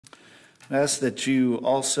I ask that you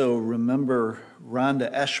also remember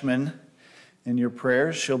Rhonda Eschman in your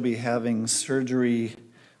prayers. She'll be having surgery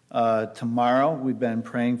tomorrow. We've been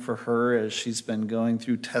praying for her as she's been going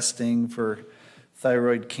through testing for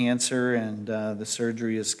thyroid cancer, and the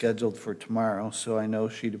surgery is scheduled for tomorrow. So I know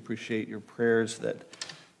she'd appreciate your prayers that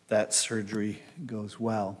that surgery goes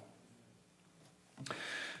well.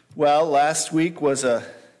 Well, last week was a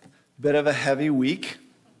bit of a heavy week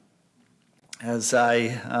as I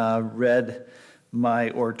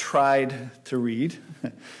tried to read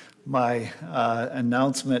my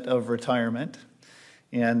announcement of retirement.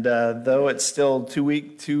 And though it's still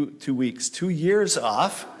 2 years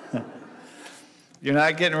off, you're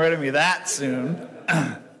not getting rid of me that soon,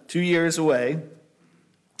 2 years away.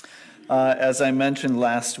 As I mentioned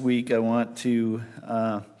last week, I want to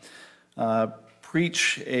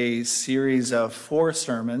preach a series of 4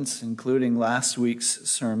 sermons, including last week's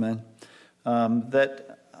sermon,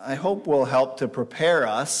 that I hope will help to prepare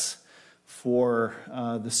us for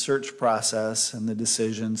the search process and the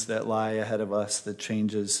decisions that lie ahead of us, the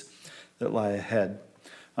changes that lie ahead.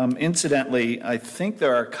 Incidentally, I think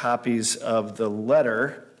there are copies of the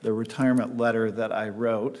letter, the retirement letter that I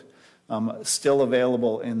wrote, still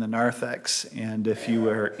available in the narthex, and if you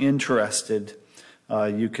are interested,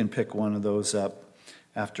 you can pick one of those up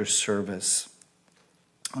after service.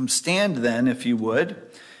 Stand then, if you would,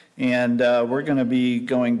 and we're going to be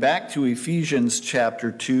going back to Ephesians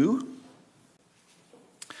chapter 2.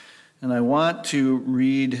 And I want to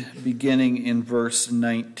read beginning in verse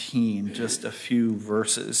 19, just a few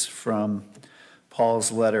verses from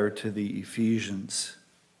Paul's letter to the Ephesians.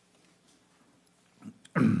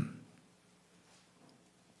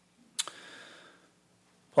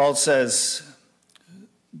 Paul says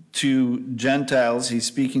to Gentiles, he's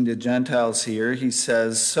speaking to Gentiles here, he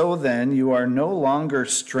says, "So then you are no longer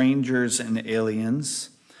strangers and aliens,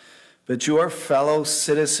 but you are fellow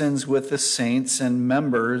citizens with the saints and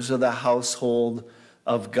members of the household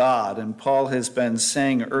of God." And Paul has been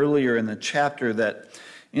saying earlier in the chapter that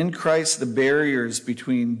in Christ the barriers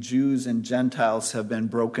between Jews and Gentiles have been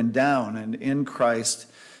broken down. And in Christ,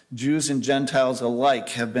 Jews and Gentiles alike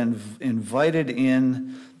have been invited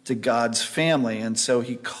in to God's family. And so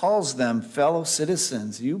he calls them fellow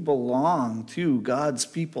citizens. You belong to God's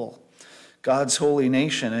people, God's holy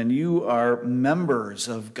nation, and you are members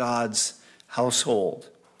of God's household.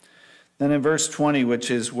 Then in verse 20, which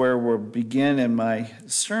is where we'll begin in my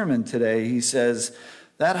sermon today, he says,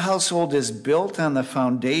 that household is built on the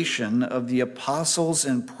foundation of the apostles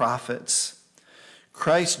and prophets,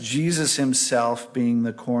 Christ Jesus himself being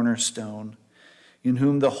the cornerstone, in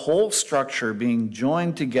whom the whole structure being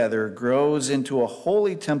joined together grows into a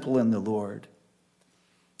holy temple in the Lord.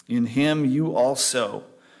 In him you also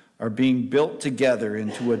are being built together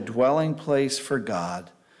into a dwelling place for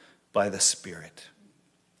God by the Spirit.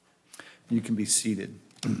 You can be seated.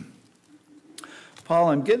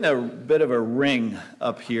 Paul, I'm getting a bit of a ring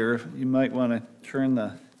up here. You might want to turn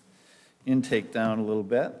the intake down a little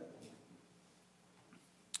bit.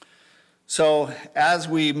 So as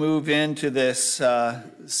we move into this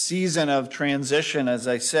season of transition, as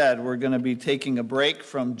I said, we're going to be taking a break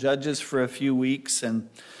from Judges for a few weeks and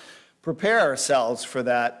prepare ourselves for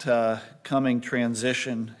that coming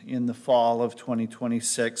transition in the fall of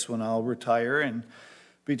 2026 when I'll retire. And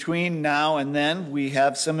between now and then, we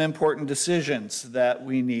have some important decisions that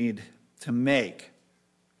we need to make.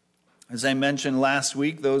 As I mentioned last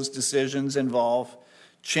week, those decisions involve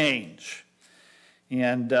change.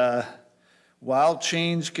 And while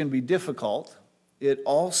change can be difficult, it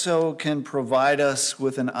also can provide us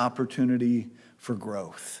with an opportunity for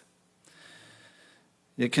growth.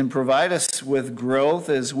 It can provide us with growth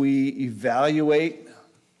as we evaluate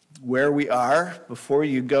where we are. Before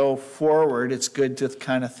you go forward, it's good to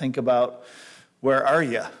kind of think about where are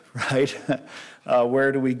you, right?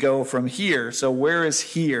 Where do we go from here? So where is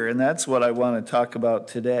here? And that's what I want to talk about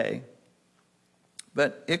today.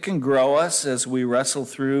 But it can grow us as we wrestle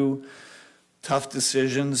through tough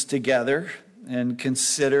decisions together and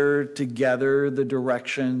consider together the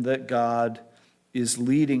direction that God is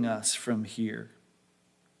leading us from here.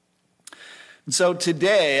 And so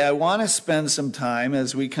today, I want to spend some time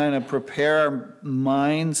as we kind of prepare our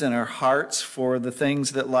minds and our hearts for the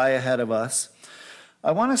things that lie ahead of us.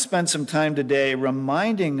 I want to spend some time today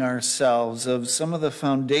reminding ourselves of some of the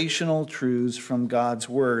foundational truths from God's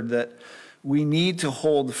Word that we need to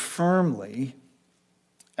hold firmly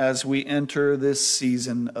as we enter this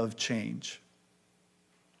season of change.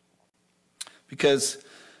 Because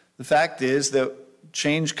the fact is that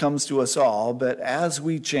change comes to us all, but as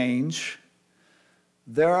we change,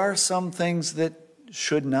 there are some things that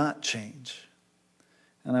should not change.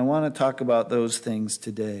 And I want to talk about those things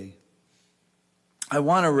today. I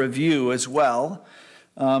want to review as well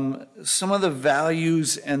some of the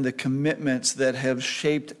values and the commitments that have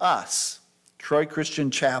shaped us, Troy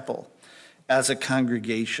Christian Chapel, as a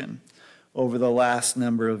congregation over the last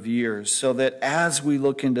number of years, so that as we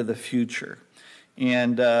look into the future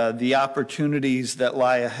and the opportunities that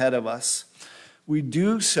lie ahead of us, we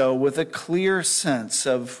do so with a clear sense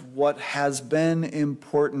of what has been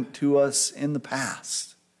important to us in the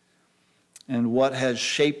past and what has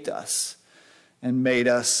shaped us and made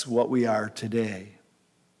us what we are today.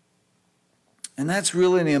 And that's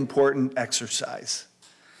really an important exercise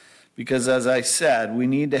because, as I said, we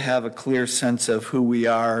need to have a clear sense of who we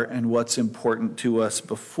are and what's important to us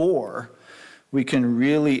before we can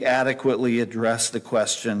really adequately address the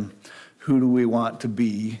question, who do we want to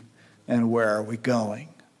be and where are we going?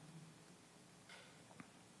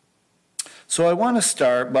 So I want to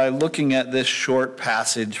start by looking at this short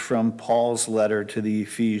passage from Paul's letter to the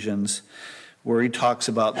Ephesians, where he talks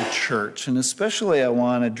about the church. And especially I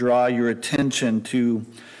want to draw your attention to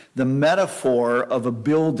the metaphor of a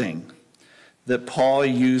building that Paul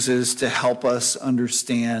uses to help us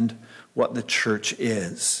understand what the church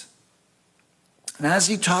is. And as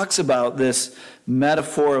he talks about this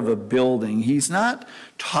metaphor of a building, he's not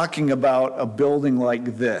talking about a building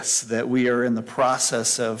like this that we are in the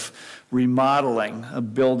process of remodeling, a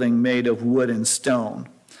building made of wood and stone.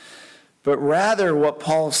 But rather what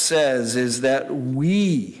Paul says is that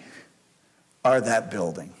we are that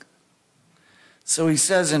building. So he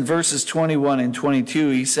says in verses 21 and 22,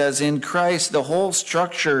 he says, in Christ the whole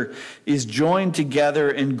structure is joined together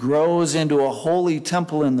and grows into a holy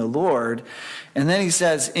temple in the Lord. And then he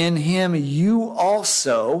says, in him you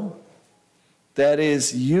also, that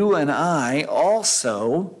is you and I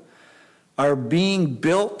also, are being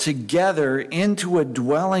built together into a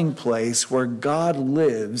dwelling place where God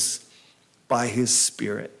lives by his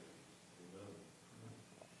Spirit.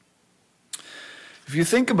 If you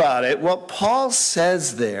think about it, what Paul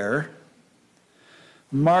says there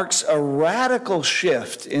marks a radical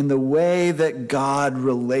shift in the way that God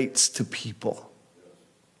relates to people.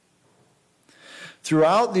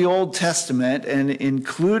 Throughout the Old Testament, and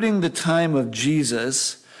including the time of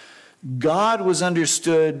Jesus, God was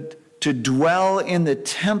understood to dwell in the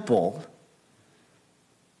temple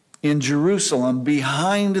in Jerusalem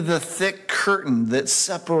behind the thick curtain that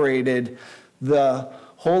separated the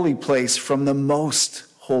holy place from the most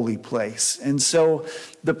holy place. And so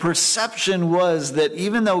the perception was that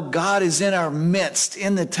even though God is in our midst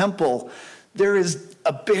in the temple, there is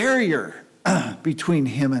a barrier between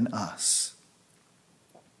him and us.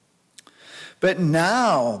 But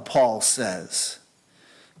now, Paul says,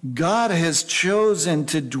 God has chosen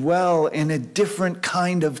to dwell in a different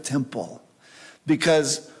kind of temple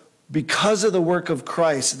because of the work of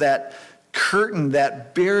Christ, that curtain,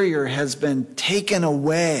 that barrier has been taken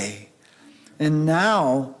away. And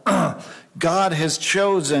now God has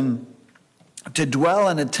chosen to dwell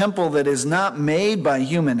in a temple that is not made by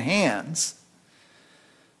human hands,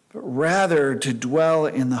 but rather to dwell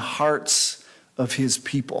in the hearts of his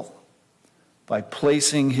people by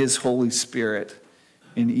placing his Holy Spirit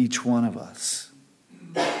in each one of us.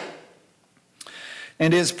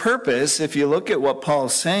 And his purpose, if you look at what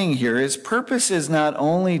Paul's saying here, his purpose is not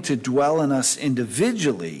only to dwell in us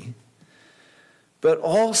individually, but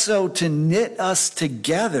also to knit us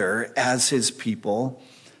together as his people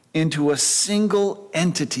into a single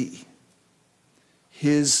entity,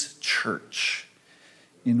 his church,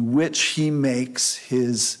 in which he makes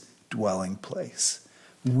his dwelling place.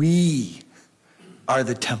 We are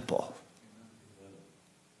the temple.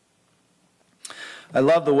 I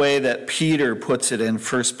love the way that Peter puts it in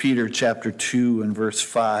 1 Peter chapter 2 and verse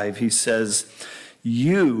 5. He says,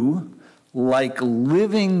 you, like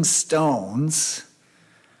living stones,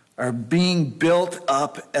 are being built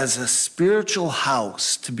up as a spiritual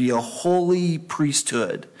house to be a holy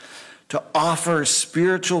priesthood, to offer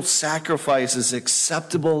spiritual sacrifices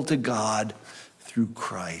acceptable to God through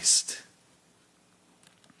Christ.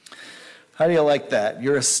 How do you like that?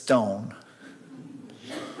 You're a stone.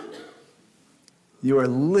 You are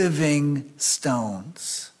living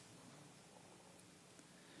stones.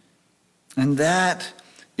 And that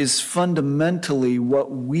is fundamentally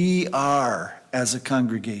what we are as a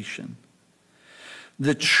congregation.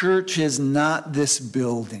 The church is not this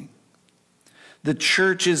building. The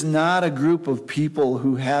church is not a group of people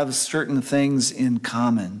who have certain things in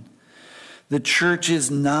common. The church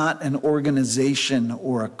is not an organization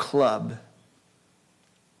or a club.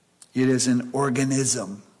 It is an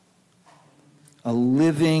organism. A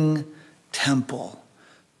living temple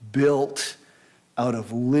built out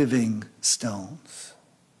of living stones.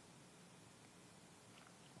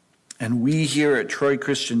 And we here at Troy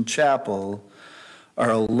Christian Chapel are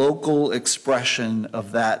a local expression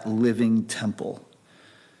of that living temple.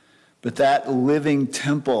 But that living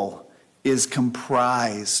temple is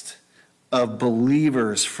comprised of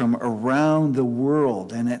believers from around the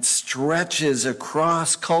world, and it stretches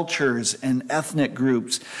across cultures and ethnic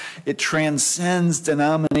groups. It transcends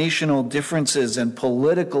denominational differences and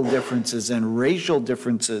political differences and racial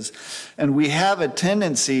differences. And we have a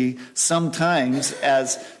tendency sometimes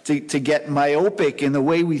to get myopic in the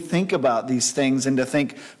way we think about these things and to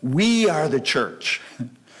think we are the church.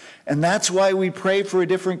 And that's why we pray for a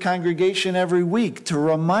different congregation every week, to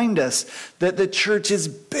remind us that the church is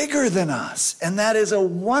bigger than us. And that is a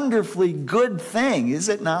wonderfully good thing, is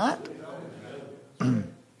it not?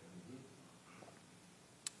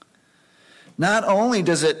 Not only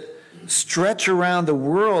does it stretch around the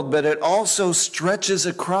world, but it also stretches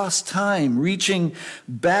across time, reaching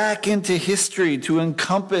back into history to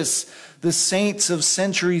encompass the saints of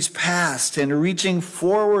centuries past and reaching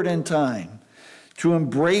forward in time to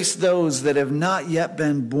embrace those that have not yet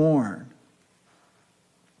been born.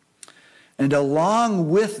 And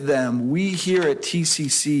along with them, we here at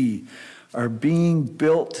TCC are being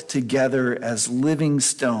built together as living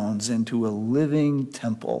stones into a living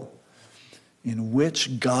temple in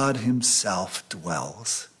which God himself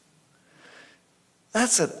dwells.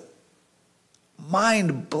 That's a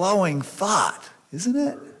mind-blowing thought, isn't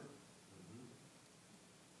it?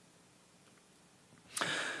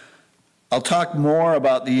 I'll talk more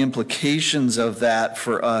about the implications of that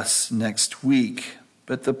for us next week.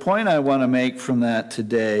 But the point I want to make from that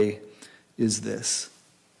today is this.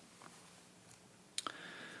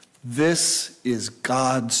 This is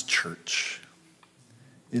God's church.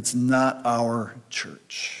 It's not our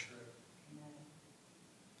church.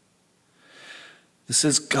 This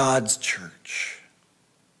is God's church.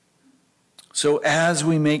 So as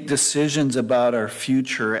we make decisions about our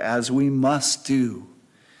future, as we must do,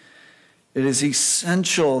 it is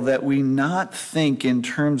essential that we not think in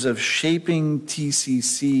terms of shaping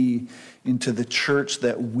TCC into the church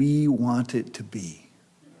that we want it to be.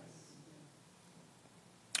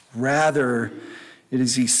 Rather, it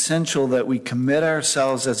is essential that we commit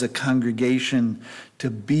ourselves as a congregation to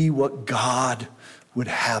be what God would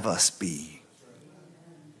have us be.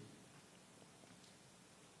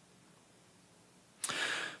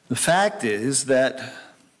 The fact is that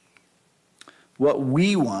what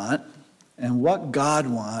we want and what God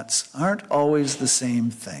wants aren't always the same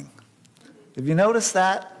thing. Have you noticed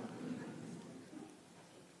that?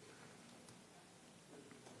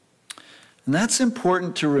 And that's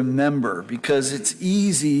important to remember because it's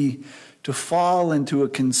easy to fall into a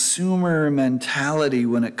consumer mentality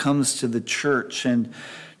when it comes to the church and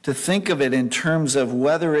to think of it in terms of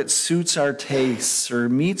whether it suits our tastes or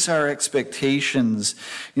meets our expectations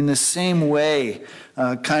in the same way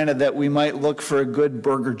kind of that we might look for a good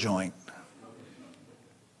burger joint.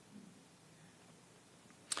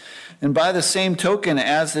 And by the same token,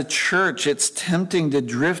 as the church, it's tempting to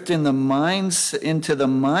drift into the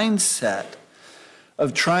mindset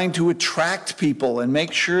of trying to attract people and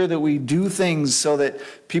make sure that we do things so that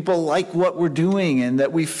people like what we're doing and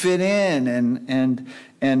that we fit in and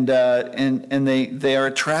they are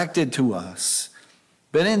attracted to us.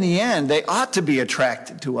 But in the end, they ought to be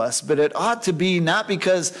attracted to us, but it ought to be not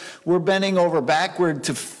because we're bending over backward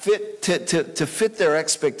to fit their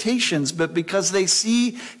expectations, but because they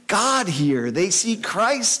see God here. They see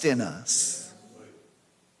Christ in us.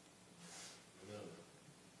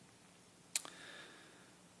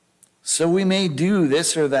 So we may do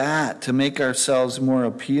this or that to make ourselves more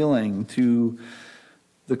appealing to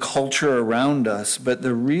the culture around us, but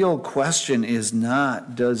the real question is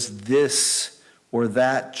not, does this or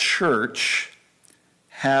that church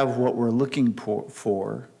have what we're looking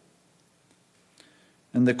for?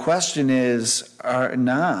 And the question is, are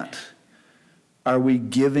we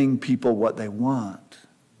giving people what they want?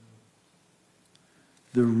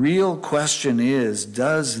 The real question is,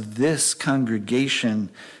 does this congregation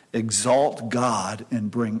exalt God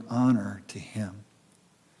and bring honor to him?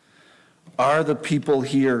 Are the people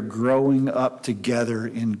here growing up together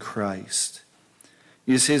in Christ?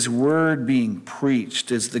 Is his word being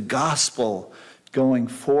preached? Is the gospel going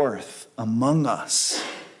forth among us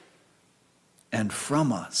and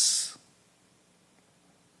from us?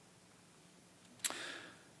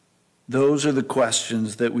 Those are the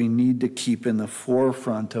questions that we need to keep in the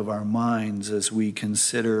forefront of our minds as we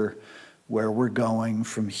consider where we're going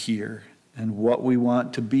from here and what we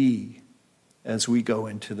want to be as we go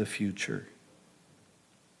into the future.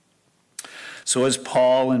 So as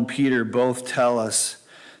Paul and Peter both tell us,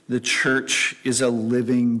 the church is a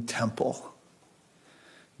living temple.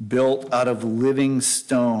 built out of living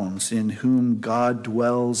stones, in whom God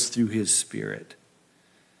dwells through his Spirit,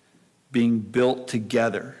 being built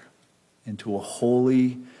together into a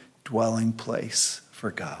holy dwelling place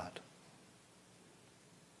for God.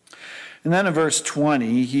 And then in verse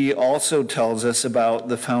 20, he also tells us about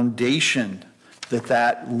the foundation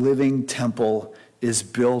that living temple is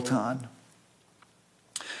built on.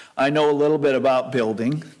 I know a little bit about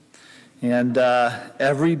building, and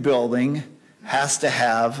every building has to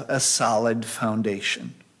have a solid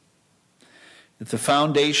foundation. If the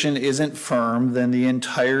foundation isn't firm, then the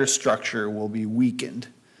entire structure will be weakened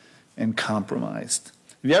and compromised.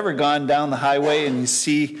 Have you ever gone down the highway and you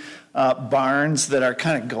see barns that are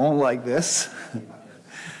kind of going like this?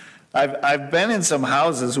 I've been in some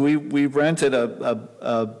houses. We rented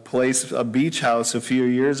a place, a beach house a few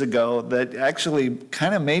years ago that actually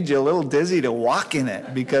kind of made you a little dizzy to walk in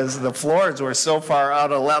it because the floors were so far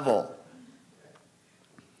out of level.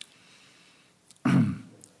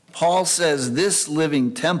 Paul says this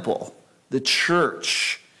living temple, the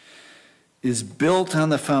church, is built on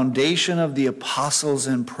the foundation of the apostles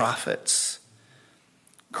and prophets,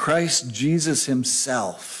 Christ Jesus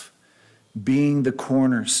himself being the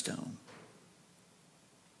cornerstone.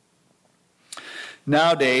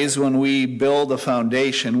 Nowadays, when we build a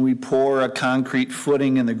foundation, we pour a concrete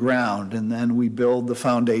footing in the ground, and then we build the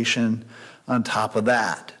foundation on top of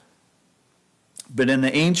that. But in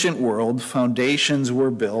the ancient world, foundations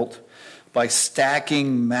were built by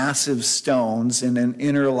stacking massive stones in an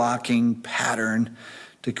interlocking pattern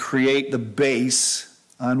to create the base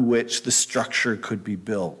on which the structure could be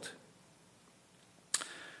built.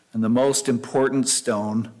 And the most important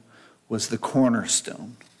stone was the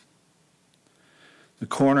cornerstone. The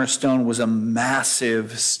cornerstone was a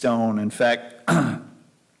massive stone. In fact,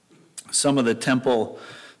 some of the temple,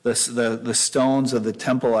 the stones of the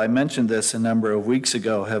temple, I mentioned this a number of weeks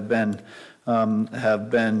ago, have been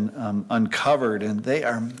uncovered, and they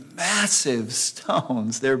are massive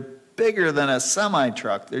stones. They're bigger than a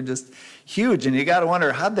semi-truck. They're just huge, and you got to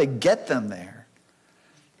wonder, how'd they get them there?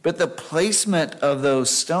 But the placement of those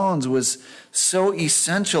stones was so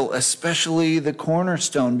essential, especially the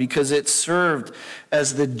cornerstone, because it served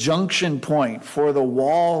as the junction point for the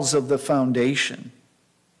walls of the foundation.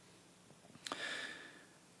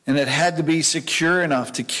 And it had to be secure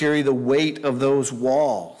enough to carry the weight of those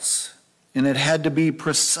walls. And it had to be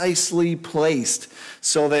precisely placed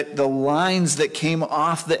so that the lines that came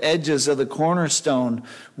off the edges of the cornerstone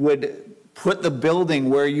would put the building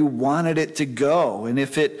where you wanted it to go. And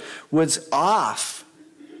if it was off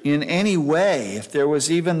in any way, if there was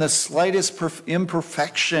even the slightest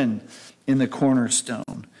imperfection in the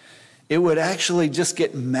cornerstone, it would actually just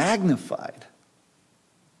get magnified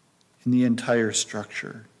in the entire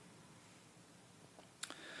structure.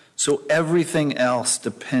 So everything else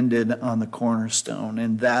depended on the cornerstone,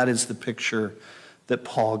 and that is the picture that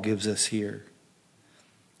Paul gives us here.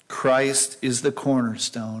 Christ is the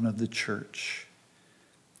cornerstone of the church.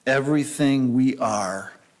 Everything we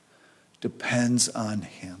are depends on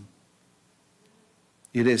him.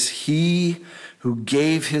 It is he who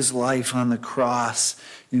gave his life on the cross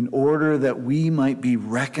in order that we might be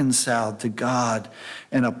reconciled to God.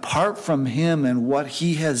 And apart from him and what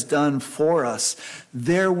he has done for us,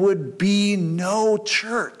 there would be no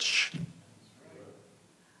church.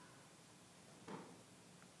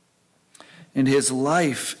 And his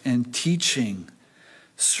life and teaching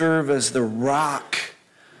serve as the rock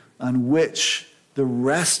on which the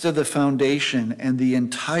rest of the foundation and the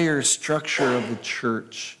entire structure of the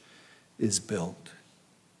church is built.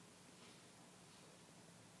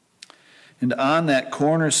 And on that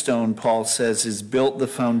cornerstone, Paul says, is built the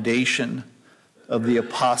foundation of the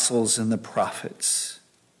apostles and the prophets.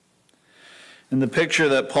 And the picture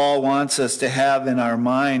that Paul wants us to have in our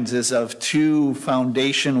minds is of two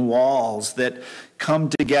foundation walls that come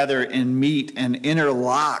together and meet and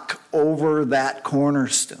interlock over that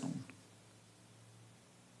cornerstone.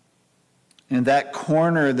 And that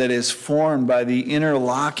corner that is formed by the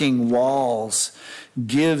interlocking walls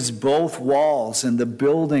gives both walls and the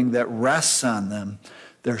building that rests on them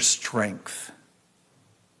their strength.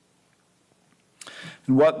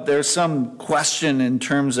 And there's some question in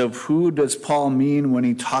terms of who does Paul mean when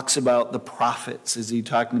he talks about the prophets? Is he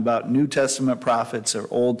talking about New Testament prophets or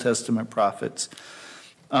Old Testament prophets?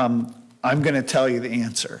 I'm going to tell you the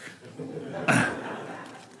answer.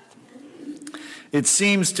 It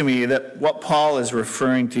seems to me that what Paul is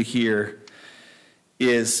referring to here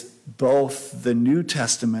is both the New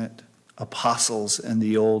Testament apostles and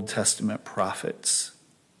the Old Testament prophets.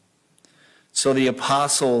 So the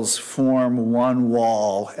apostles form one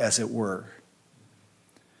wall, as it were.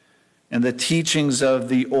 And the teachings of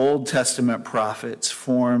the Old Testament prophets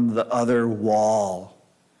form the other wall.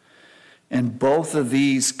 And both of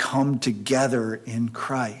these come together in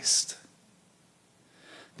Christ.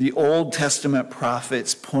 The Old Testament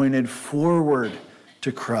prophets pointed forward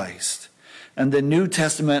to Christ, and the New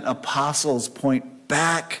Testament apostles point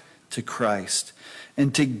back to Christ.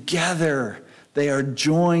 And together they are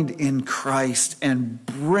joined in Christ and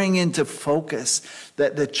bring into focus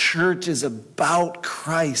that the church is about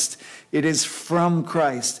Christ. It is from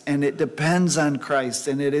Christ, and it depends on Christ,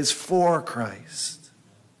 and it is for Christ.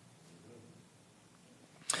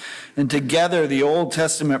 And together, the Old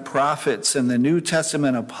Testament prophets and the New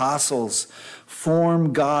Testament apostles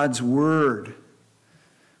form God's word,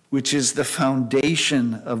 which is the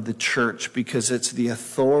foundation of the church because it's the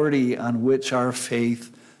authority on which our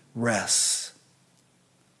faith rests.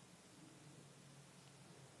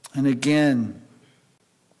 And again,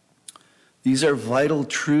 these are vital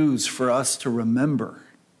truths for us to remember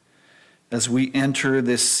as we enter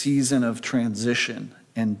this season of transition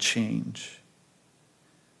and change.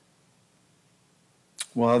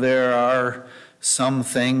 While there are some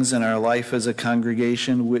things in our life as a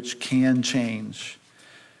congregation which can change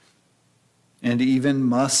and even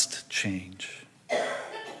must change,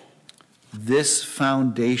 this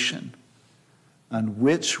foundation on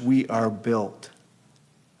which we are built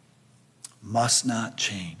must not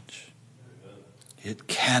change. It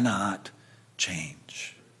cannot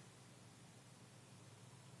change.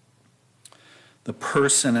 The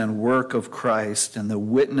person and work of Christ and the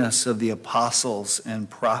witness of the apostles and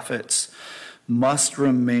prophets must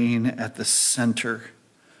remain at the center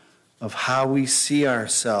of how we see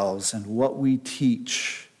ourselves and what we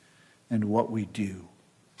teach and what we do.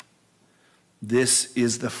 This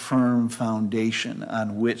is the firm foundation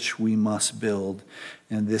on which we must build,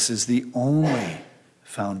 and this is the only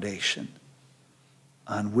foundation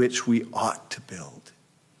on which we ought to build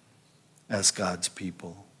as God's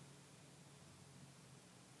people.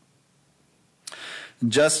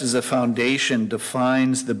 And just as a foundation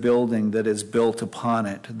defines the building that is built upon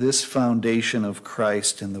it, this foundation of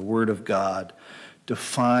Christ and the Word of God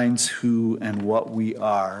defines who and what we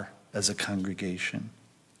are as a congregation.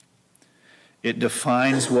 It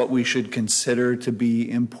defines what we should consider to be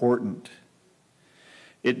important.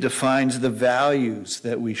 It defines the values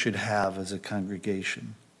that we should have as a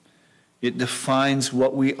congregation. It defines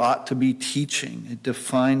what we ought to be teaching. It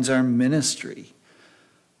defines our ministry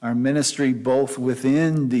both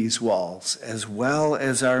within these walls as well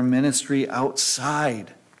as our ministry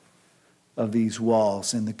outside of these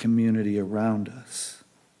walls in the community around us.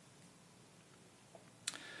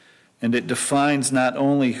 And it defines not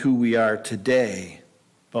only who we are today,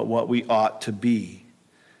 but what we ought to be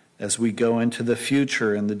as we go into the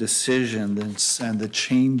future and the decisions and the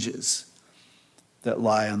changes that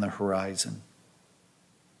lie on the horizon.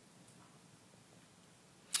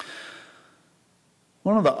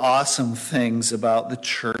 One of the awesome things about the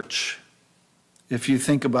church, if you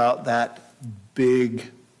think about that big,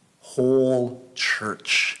 whole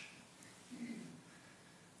church,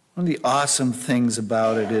 one of the awesome things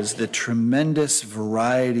about it is the tremendous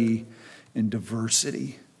variety and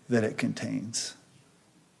diversity that it contains.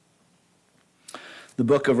 The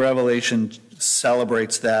book of Revelation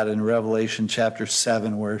celebrates that in Revelation chapter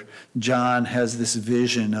 7, where John has this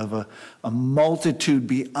vision of a multitude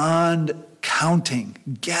beyond counting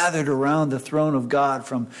gathered around the throne of God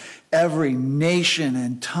from every nation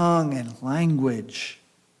and tongue and language.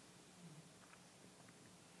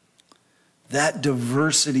 That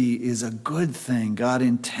diversity is a good thing. God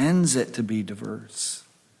intends it to be diverse.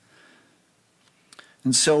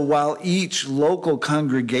 And so while each local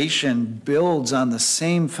congregation builds on the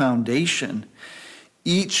same foundation,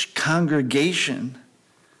 each congregation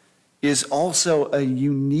is also a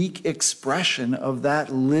unique expression of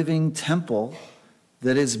that living temple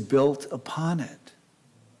that is built upon it.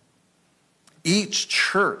 Each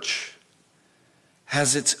church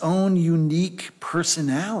has its own unique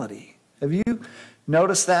personality. Have you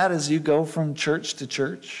noticed that as you go from church to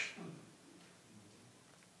church?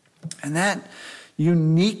 And that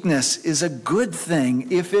uniqueness is a good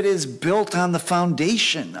thing if it is built on the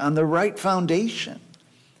foundation, on the right foundation.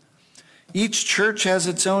 Each church has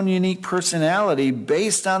its own unique personality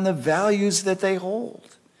based on the values that they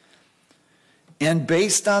hold and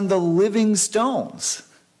based on the living stones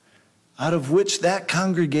out of which that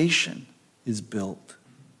congregation is built.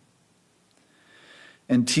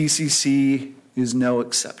 And TCC is no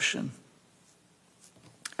exception.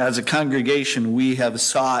 As a congregation, we have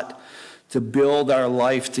sought to build our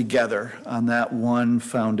life together on that one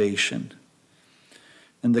foundation.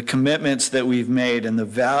 and the commitments that we've made and the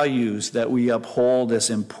values that we uphold as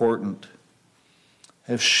important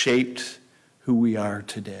have shaped who we are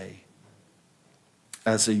today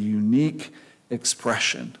as a unique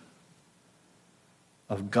expression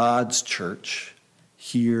of God's church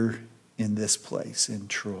here in this place in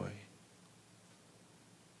Troy.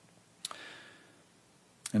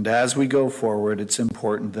 And as we go forward, it's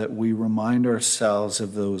important that we remind ourselves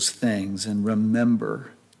of those things and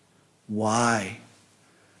remember why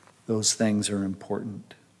those things are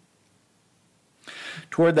important.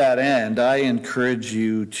 Toward that end, I encourage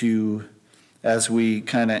you to, as we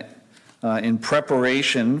kind of, in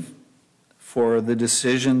preparation for the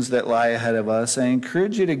decisions that lie ahead of us, I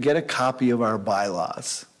encourage you to get a copy of our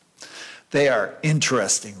bylaws. They are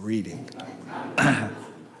interesting reading.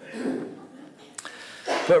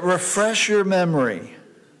 But refresh your memory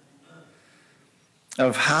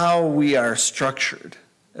of how we are structured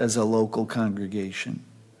as a local congregation.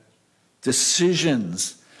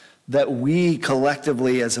 Decisions that we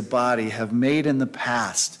collectively as a body have made in the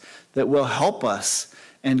past that will help us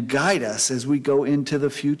and guide us as we go into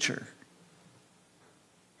the future.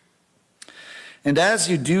 And as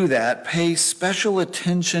you do that, pay special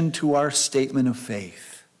attention to our statement of faith.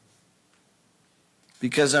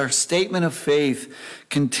 Because our statement of faith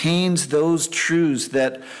contains those truths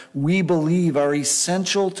that we believe are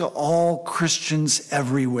essential to all Christians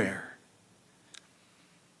everywhere.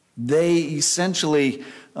 They essentially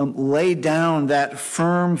lay down that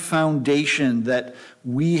firm foundation that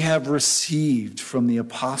we have received from the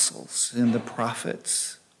apostles and the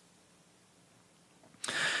prophets.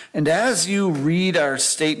 And as you read our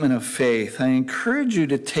statement of faith, I encourage you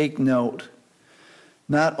to take note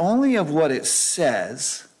not only of what it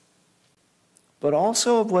says, but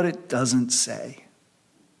also of what it doesn't say.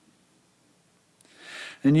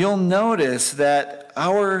 And you'll notice that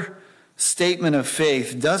our statement of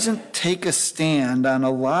faith doesn't take a stand on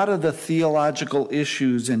a lot of the theological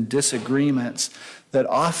issues and disagreements that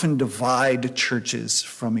often divide churches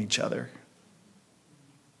from each other.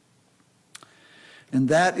 And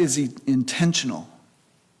that is intentional,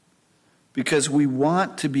 because we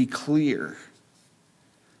want to be clear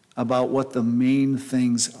about what the main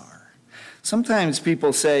things are. Sometimes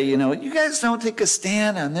people say, you guys don't take a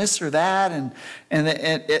stand on this or that, and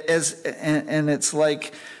it's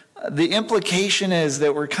like the implication is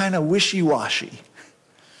that we're kind of wishy-washy.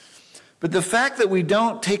 But the fact that we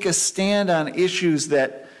don't take a stand on issues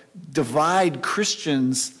that divide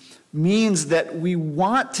Christians means that we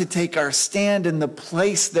want to take our stand in the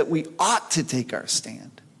place that we ought to take our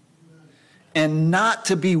stand, and not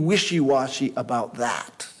to be wishy-washy about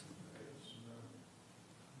that.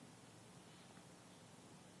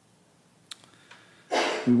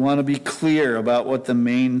 We want to be clear about what the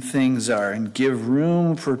main things are and give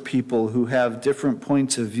room for people who have different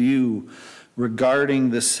points of view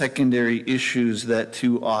regarding the secondary issues that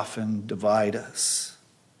too often divide us.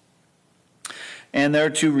 And there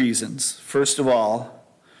are two reasons. First of all,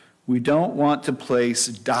 we don't want to place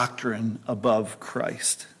doctrine above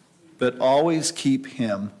Christ, but always keep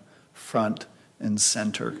him front and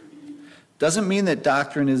center. Doesn't mean that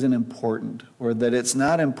doctrine isn't important or that it's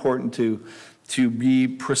not important to be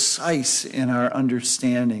precise in our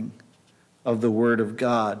understanding of the Word of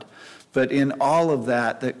God. But in all of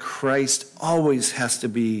that Christ always has to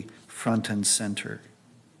be front and center.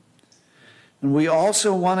 And we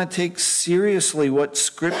also want to take seriously what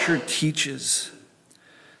Scripture teaches,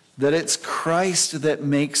 that it's Christ that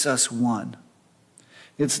makes us one.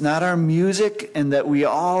 It's not our music, and that we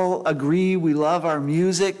all agree we love our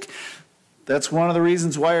music. That's one of the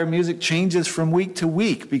reasons why our music changes from week to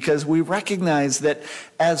week, because we recognize that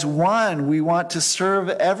as one, we want to serve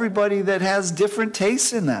everybody that has different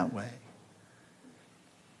tastes in that way.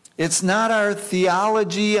 It's not our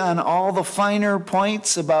theology on all the finer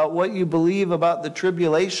points about what you believe about the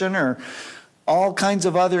tribulation or all kinds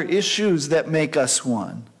of other issues that make us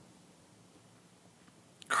one.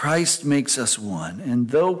 Christ makes us one. And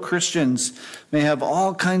though Christians may have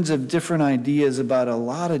all kinds of different ideas about a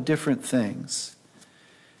lot of different things,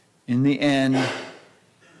 in the end,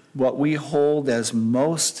 what we hold as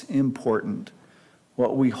most important,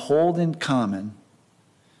 what we hold in common,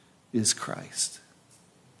 is Christ.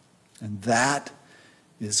 And that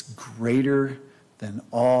is greater than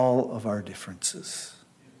all of our differences.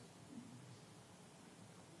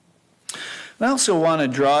 I also want to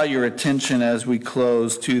draw your attention as we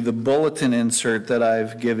close to the bulletin insert that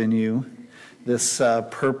I've given you, this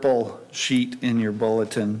purple sheet in your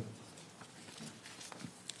bulletin.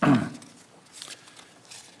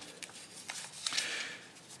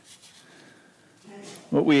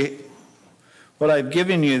 What I've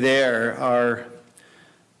given you there are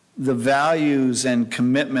the values and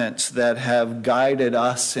commitments that have guided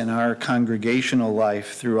us in our congregational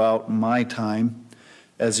life throughout my time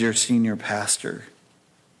as your senior pastor.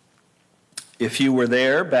 If you were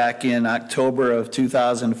there back in October of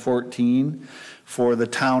 2014 for the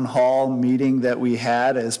town hall meeting that we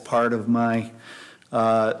had as part of my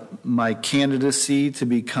candidacy to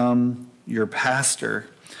become your pastor,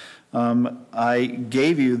 I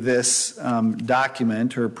gave you this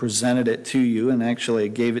document, or presented it to you, and actually I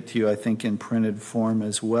gave it to you, I think, in printed form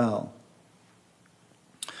as well.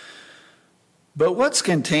 But what's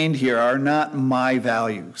contained here are not my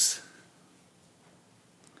values.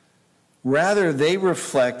 Rather, they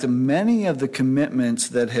reflect many of the commitments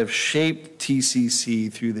that have shaped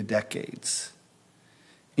TCC through the decades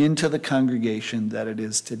into the congregation that it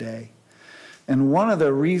is today. And one of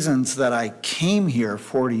the reasons that I came here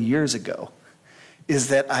 40 years ago is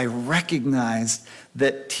that I recognized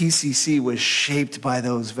that TCC was shaped by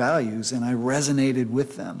those values, and I resonated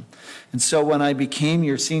with them. And so when I became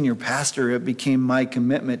your senior pastor, it became my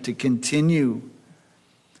commitment to continue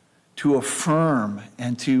to affirm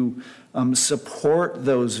and to support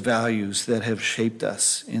those values that have shaped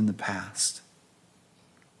us in the past.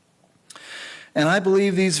 And I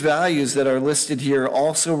believe these values that are listed here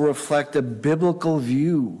also reflect a biblical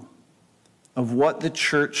view of what the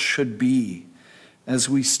church should be as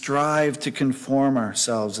we strive to conform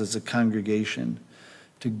ourselves as a congregation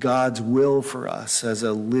to God's will for us as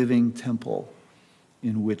a living temple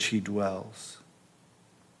in which he dwells.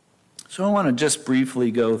 So I want to just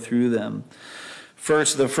briefly go through them.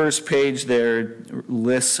 First, the first page there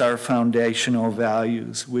lists our foundational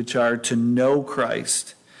values, which are to know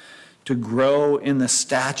Christ, to grow in the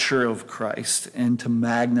stature of Christ, and to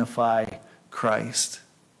magnify Christ.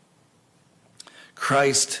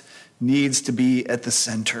 Christ needs to be at the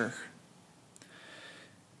center.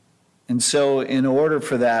 And so in order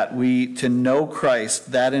for that, to know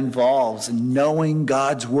Christ, that involves knowing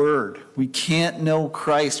God's word. We can't know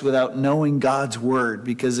Christ without knowing God's word,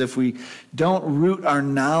 because if we don't root our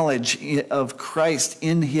knowledge of Christ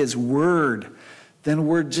in his word, then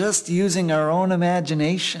we're just using our own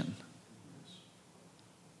imagination.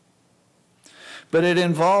 But it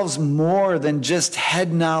involves more than just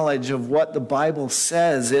head knowledge of what the Bible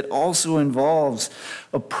says. It also involves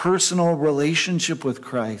a personal relationship with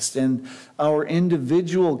Christ and our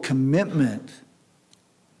individual commitment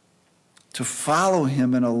to follow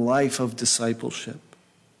him in a life of discipleship.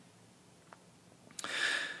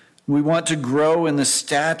 We want to grow in the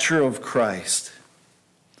stature of Christ,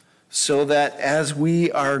 so that as we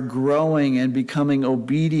are growing and becoming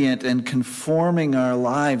obedient and conforming our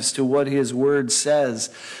lives to what his word says,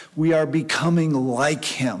 we are becoming like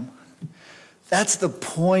him. That's the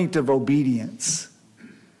point of obedience.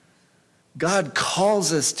 God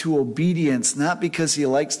calls us to obedience not because he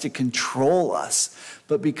likes to control us,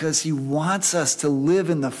 but because he wants us to live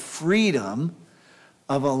in the freedom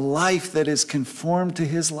of a life that is conformed to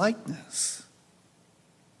his likeness.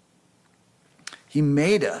 He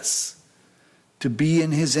made us to be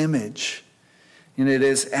in his image. And it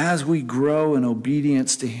is as we grow in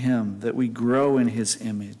obedience to him that we grow in his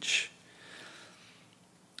image.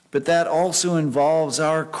 But that also involves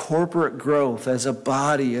our corporate growth as a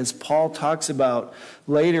body, as Paul talks about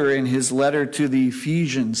later in his letter to the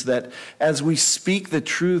Ephesians, that as we speak the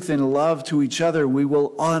truth in love to each other, we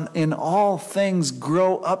will in all things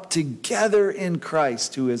grow up together in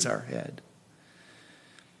Christ, who is our head.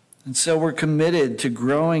 And so we're committed to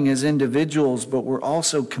growing as individuals, but we're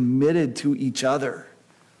also committed to each other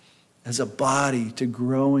as a body, to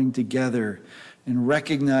growing together and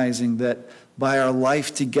recognizing that by our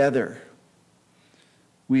life together,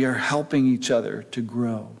 we are helping each other to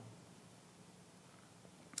grow.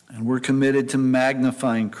 And we're committed to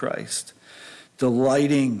magnifying Christ,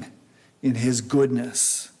 delighting in his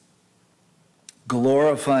goodness,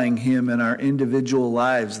 glorifying him in our individual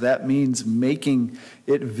lives. That means making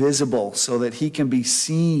it visible so that he can be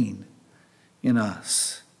seen in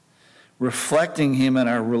us, reflecting him in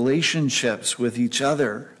our relationships with each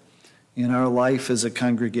other, in our life as a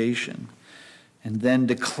congregation, and then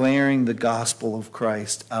declaring the gospel of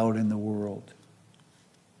Christ out in the world.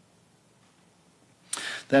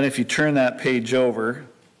 Then if you turn that page over,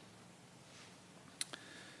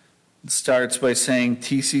 it starts by saying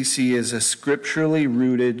TCC is a scripturally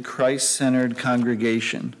rooted, Christ-centered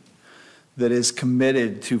congregation that is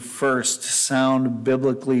committed to first sound,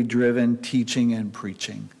 biblically driven teaching and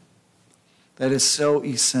preaching. That is so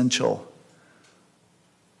essential.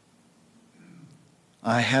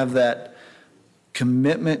 I have that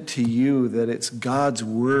commitment to you that it's God's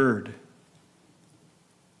word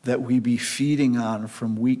that we be feeding on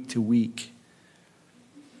from week to week.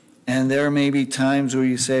 And there may be times where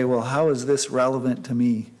you say, well, how is this relevant to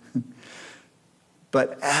me?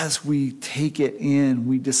 But as we take it in,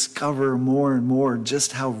 we discover more and more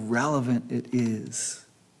just how relevant it is.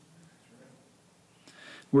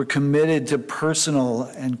 We're committed to personal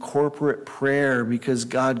and corporate prayer because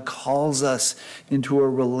God calls us into a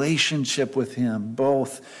relationship with Him,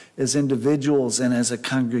 both as individuals and as a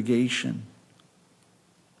congregation.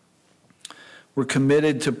 We're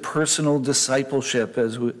committed to personal discipleship,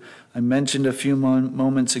 as I mentioned a few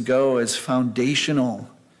moments ago, as foundational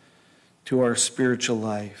to our spiritual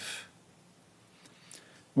life.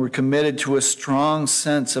 We're committed to a strong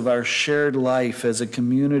sense of our shared life as a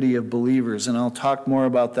community of believers, and I'll talk more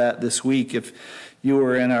about that this week. If you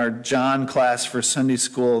were in our John class for Sunday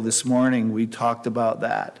school this morning, we talked about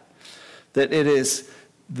that. That is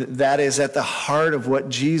at the heart of what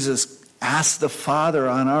Jesus asked the Father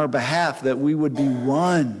on our behalf, that we would be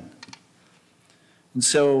one. And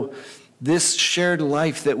so this shared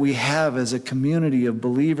life that we have as a community of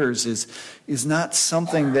believers is not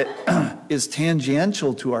something that is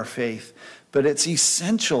tangential to our faith, but it's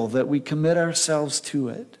essential that we commit ourselves to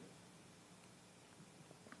it.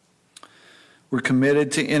 We're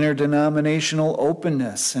committed to interdenominational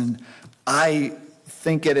openness, and I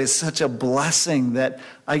think it is such a blessing that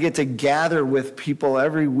I get to gather with people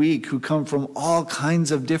every week who come from all kinds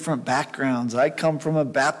of different backgrounds. I come from a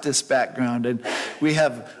Baptist background, and we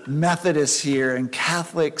have Methodists here and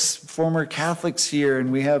Catholics, former Catholics here,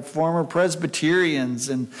 and we have former Presbyterians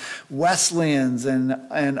and Wesleyans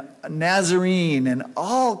and Nazarene and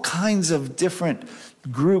all kinds of different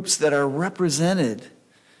groups that are represented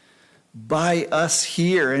by us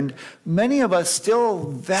here. And many of us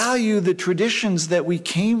still value the traditions that we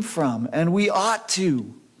came from, and we ought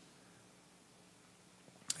to.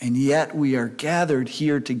 And yet we are gathered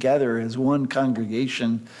here together as one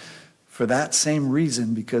congregation for that same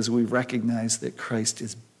reason, because we recognize that Christ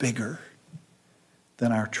is bigger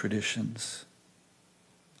than our traditions.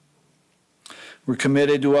 We're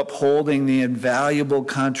committed to upholding the invaluable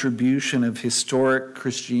contribution of historic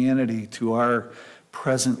Christianity to our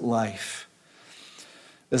present life.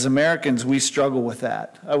 As Americans, we struggle with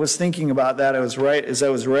that. I was thinking about that as I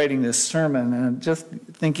was writing this sermon, and just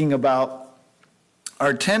thinking about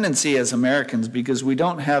our tendency as Americans, because we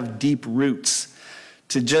don't have deep roots,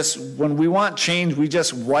 to just, when we want change, we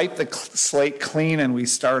just wipe the slate clean and we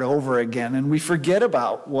start over again, and we forget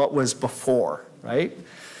about what was before, right?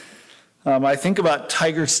 I think about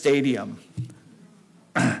Tiger Stadium.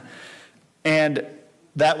 And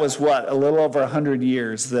that was a little over 100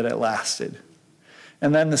 years that it lasted.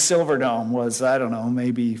 And then the Silverdome was, I don't know,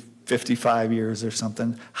 maybe 55 years or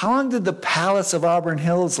something. How long did the Palace of Auburn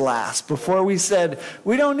Hills last before we said,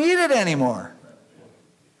 we don't need it anymore?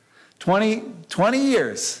 20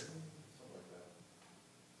 years.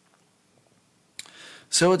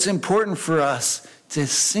 So it's important for us to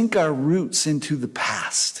sink our roots into the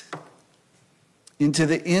past, into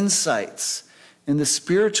the insights and the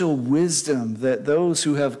spiritual wisdom that those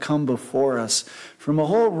who have come before us from a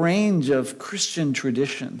whole range of Christian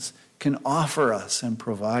traditions can offer us and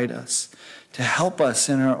provide us to help us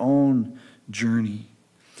in our own journey.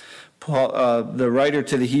 Paul, the writer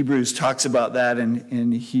to the Hebrews, talks about that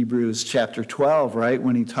in Hebrews chapter 12, right?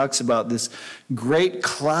 When he talks about this great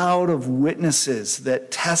cloud of witnesses that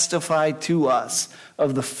testify to us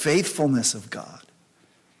of the faithfulness of God.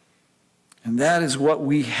 And that is what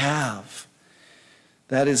we have.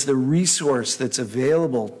 That is the resource that's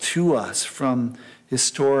available to us from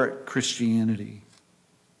historic Christianity.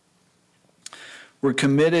 We're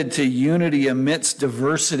committed to unity amidst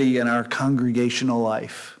diversity in our congregational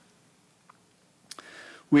life.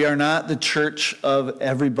 We are not the church of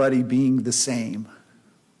everybody being the same.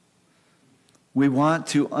 We want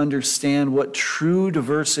to understand what true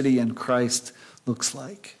diversity in Christ looks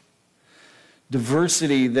like.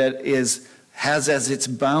 Diversity that has as its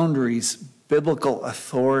boundaries biblical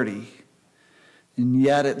authority, and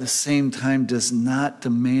yet at the same time does not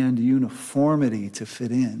demand uniformity to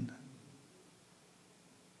fit in.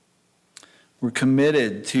 We're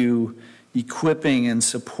committed to equipping and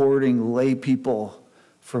supporting lay people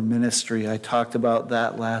for ministry. I talked about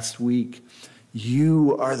that last week.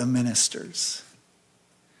 You are the ministers.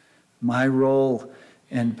 My role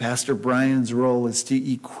and Pastor Brian's role is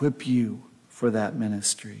to equip you for that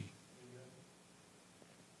ministry.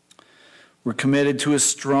 We're committed to a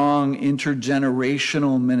strong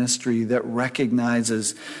intergenerational ministry that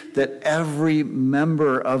recognizes that every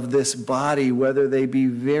member of this body, whether they be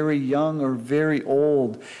very young or very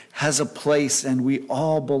old, has a place, and we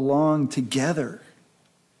all belong together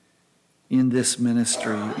in this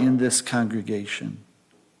ministry, in this congregation.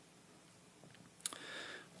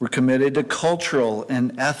 We're committed to cultural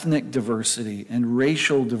and ethnic diversity and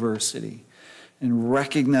racial diversity, and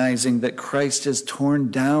recognizing that Christ has torn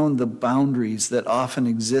down the boundaries that often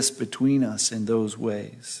exist between us in those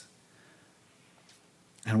ways.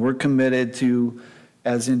 And we're committed to,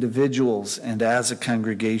 as individuals and as a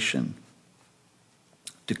congregation,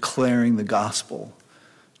 declaring the gospel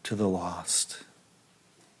to the lost.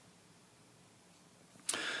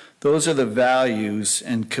 Those are the values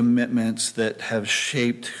and commitments that have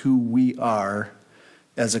shaped who we are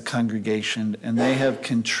as a congregation, and they have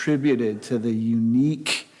contributed to the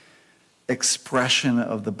unique expression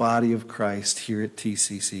of the body of Christ here at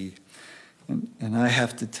TCC. And I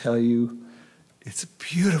have to tell you, it's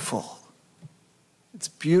beautiful. It's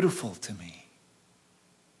beautiful to me.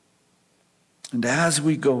 And as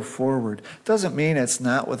we go forward, doesn't mean it's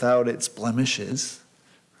not without its blemishes,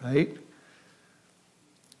 right?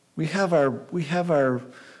 We have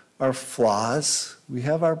our flaws, we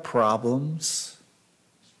have our problems,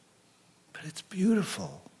 but it's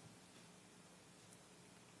beautiful.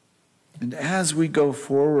 And as we go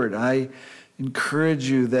forward, I encourage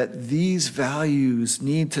you that these values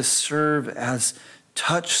need to serve as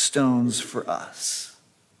touchstones for us,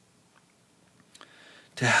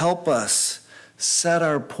 to help us set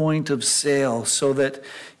our point of sail so that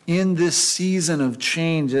in this season of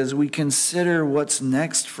change, as we consider what's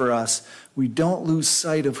next for us, we don't lose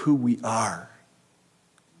sight of who we are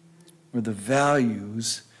or the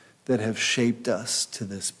values that have shaped us to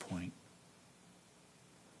this point.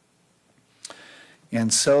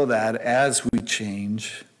 And so that as we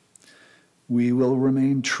change, we will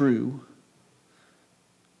remain true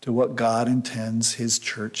to what God intends His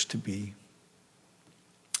church to be.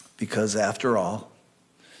 Because after all,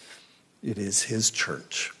 it is His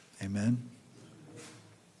church. Amen?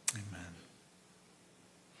 Amen.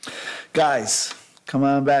 Guys, come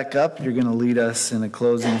on back up. You're going to lead us in a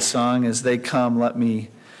closing song. As they come, let me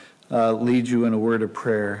lead you in a word of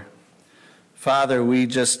prayer. Father, we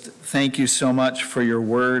just thank you so much for your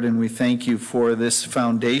word, and we thank you for this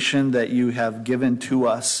foundation that you have given to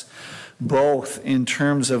us, both in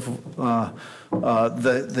terms of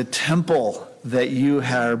the temple that you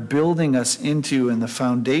are building us into and the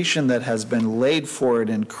foundation that has been laid for it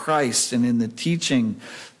in Christ and in the teaching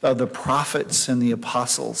of the prophets and the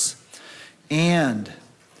apostles, and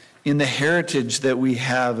in the heritage that we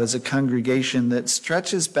have as a congregation that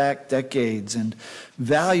stretches back decades, and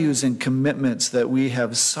values and commitments that we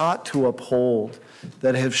have sought to uphold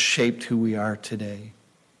that have shaped who we are today.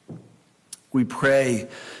 We pray,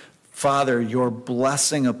 Father, your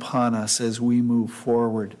blessing upon us as we move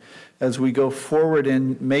forward. As we go forward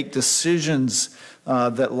and make decisions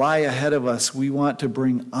that lie ahead of us, we want to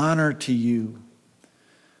bring honor to you.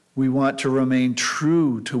 We want to remain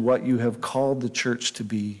true to what you have called the church to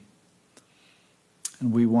be.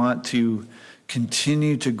 And we want to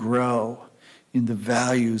continue to grow in the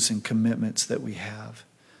values and commitments that we have,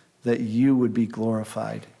 that you would be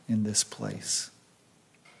glorified in this place.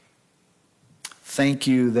 Thank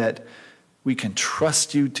you that we can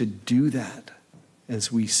trust you to do that as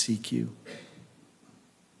we seek you.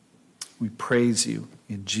 We praise you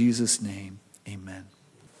in Jesus' name. Amen.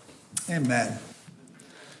 Amen.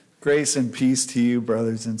 Grace and peace to you,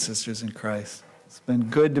 brothers and sisters in Christ. It's been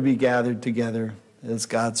good to be gathered together as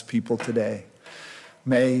God's people today.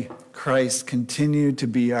 May Christ continue to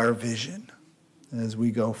be our vision as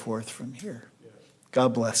we go forth from here.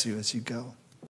 God bless you as you go.